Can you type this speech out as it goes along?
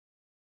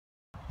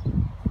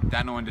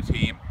Dano and the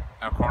team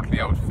are currently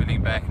out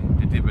filling back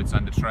the divots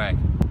on the track.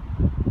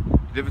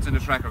 The divots on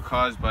the track are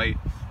caused by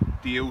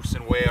the use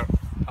and wear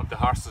of the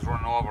horses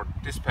running over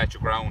this patch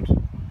of ground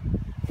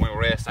when we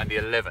raced on the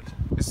 11th.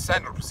 It's a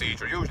standard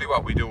procedure. Usually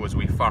what we do is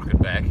we fork it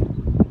back,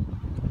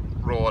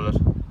 roll it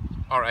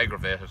or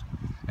aggravate it,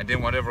 and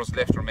then whatever is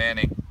left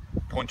remaining,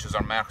 punches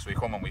or marks, we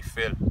come and we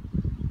fill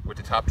with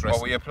the top dress.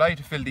 What we apply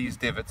to fill these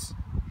divots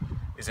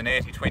is an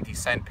 80-20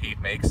 sandpeat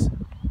mix,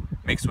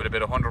 mixed with a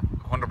bit of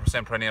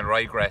 100% perennial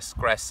ryegrass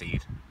grass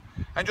seed,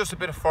 and just a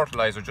bit of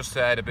fertiliser, just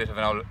to add a bit of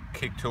an old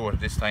kick to it at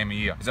this time of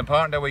year. It's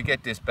important that we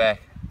get this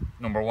back,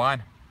 number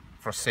one,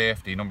 for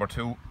safety, number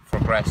two, for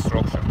grass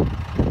structure.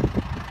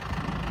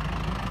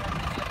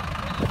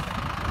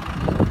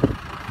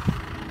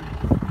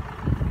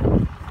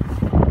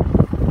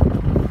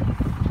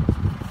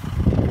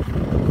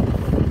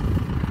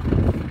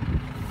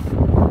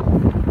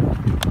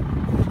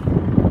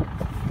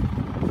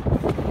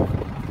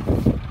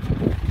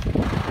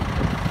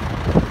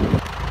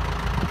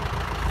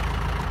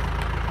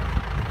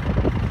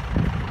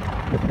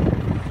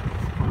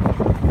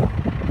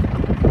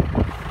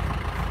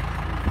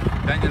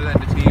 Daniel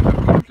and the team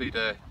have currently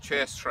the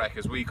chase track,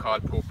 as we call,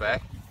 put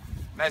back,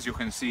 and as you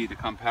can see, the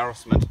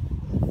comparison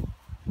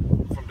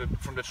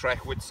from the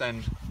track with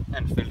sand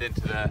and filled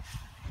into the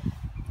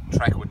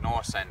track with no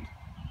sand,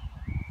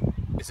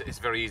 it's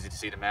very easy to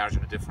see the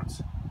margin of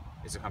difference.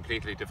 It's a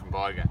completely different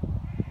ballgame.